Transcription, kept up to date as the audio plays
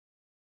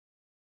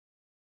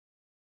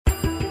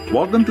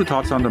Welcome to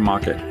Thoughts on the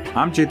Market.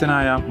 I'm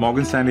Chetanaya,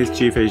 Morgan Stanley's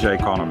Chief Asia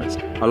Economist.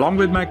 Along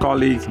with my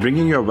colleagues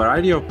bringing you a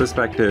variety of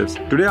perspectives,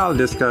 today I'll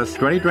discuss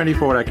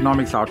 2024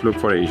 economics outlook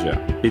for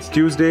Asia. It's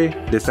Tuesday,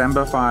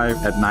 December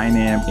 5 at 9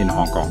 a.m. in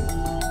Hong Kong.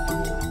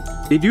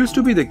 It used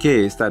to be the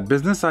case that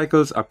business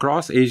cycles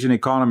across Asian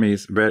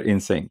economies were in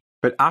sync.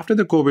 But after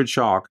the COVID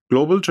shock,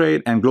 global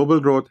trade and global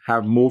growth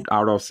have moved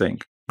out of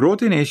sync.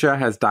 Growth in Asia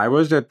has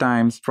diverged at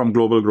times from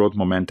global growth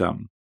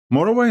momentum.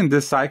 Moreover, in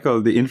this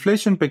cycle, the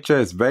inflation picture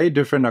is very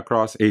different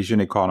across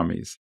Asian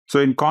economies. So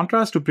in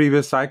contrast to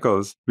previous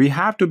cycles, we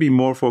have to be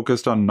more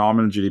focused on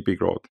nominal GDP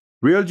growth.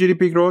 Real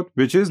GDP growth,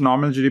 which is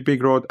nominal GDP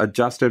growth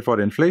adjusted for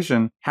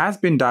inflation, has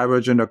been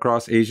divergent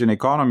across Asian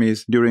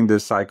economies during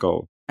this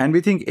cycle. And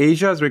we think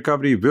Asia's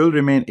recovery will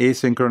remain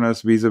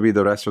asynchronous vis-a-vis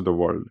the rest of the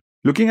world.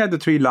 Looking at the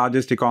three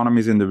largest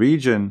economies in the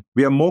region,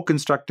 we are more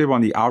constructive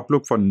on the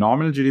outlook for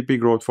nominal GDP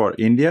growth for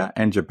India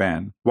and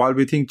Japan, while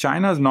we think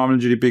China's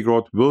nominal GDP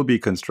growth will be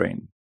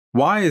constrained.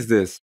 Why is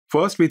this?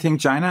 First, we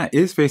think China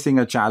is facing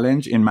a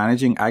challenge in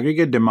managing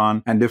aggregate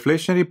demand and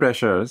deflationary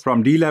pressures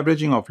from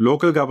deleveraging of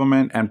local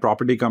government and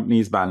property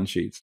companies' balance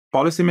sheets.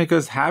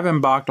 Policymakers have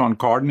embarked on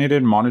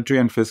coordinated monetary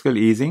and fiscal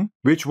easing,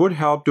 which would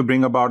help to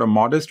bring about a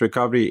modest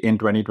recovery in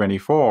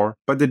 2024,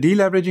 but the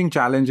deleveraging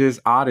challenges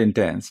are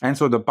intense, and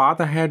so the path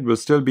ahead will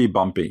still be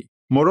bumpy.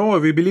 Moreover,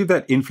 we believe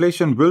that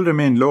inflation will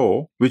remain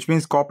low, which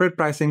means corporate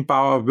pricing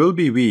power will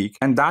be weak,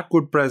 and that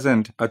could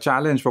present a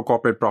challenge for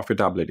corporate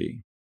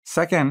profitability.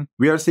 Second,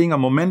 we are seeing a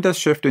momentous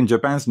shift in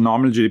Japan's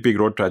nominal GDP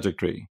growth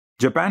trajectory.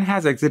 Japan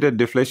has exited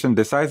deflation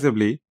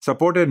decisively,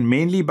 supported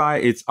mainly by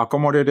its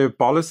accommodative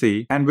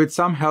policy and with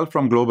some help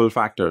from global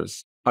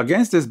factors.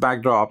 Against this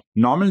backdrop,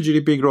 nominal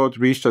GDP growth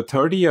reached a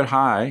 30-year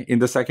high in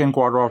the second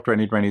quarter of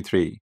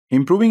 2023.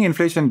 Improving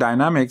inflation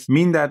dynamics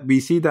mean that we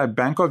see that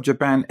Bank of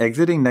Japan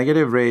exiting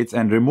negative rates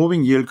and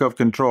removing yield curve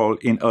control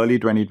in early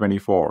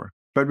 2024.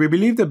 But we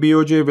believe the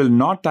BOJ will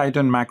not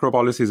tighten macro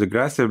policies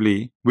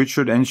aggressively, which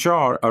should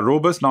ensure a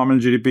robust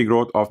nominal GDP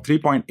growth of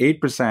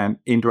 3.8%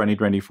 in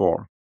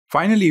 2024.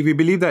 Finally, we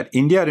believe that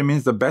India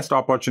remains the best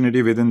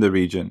opportunity within the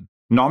region.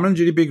 Nominal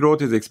GDP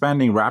growth is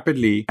expanding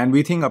rapidly, and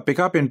we think a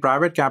pickup in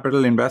private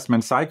capital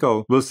investment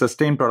cycle will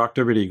sustain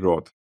productivity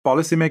growth.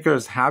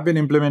 Policymakers have been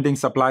implementing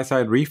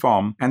supply-side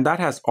reform, and that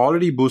has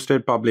already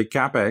boosted public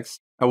capex.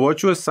 A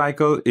virtuous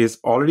cycle is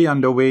already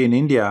underway in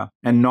India,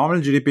 and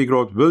nominal GDP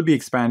growth will be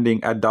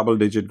expanding at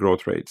double-digit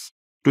growth rates.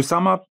 To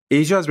sum up,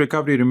 Asia's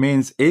recovery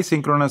remains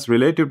asynchronous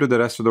relative to the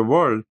rest of the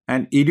world,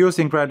 and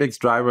idiosyncratic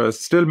drivers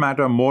still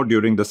matter more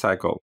during the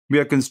cycle. We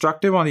are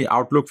constructive on the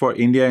outlook for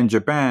India and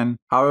Japan,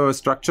 however,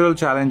 structural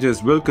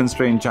challenges will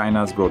constrain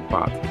China's growth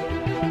path.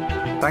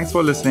 Thanks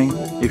for listening.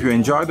 If you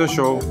enjoyed the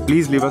show,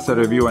 please leave us a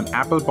review on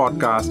Apple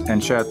Podcast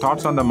and share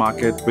thoughts on the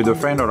market with a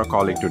friend or a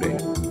colleague today.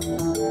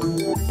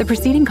 The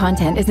preceding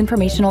content is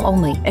informational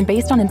only and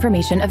based on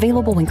information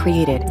available when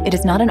created. It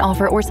is not an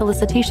offer or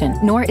solicitation,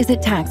 nor is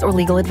it tax or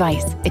legal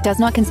advice. It does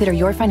not consider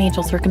your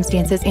financial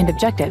circumstances and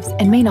objectives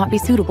and may not be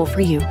suitable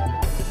for you.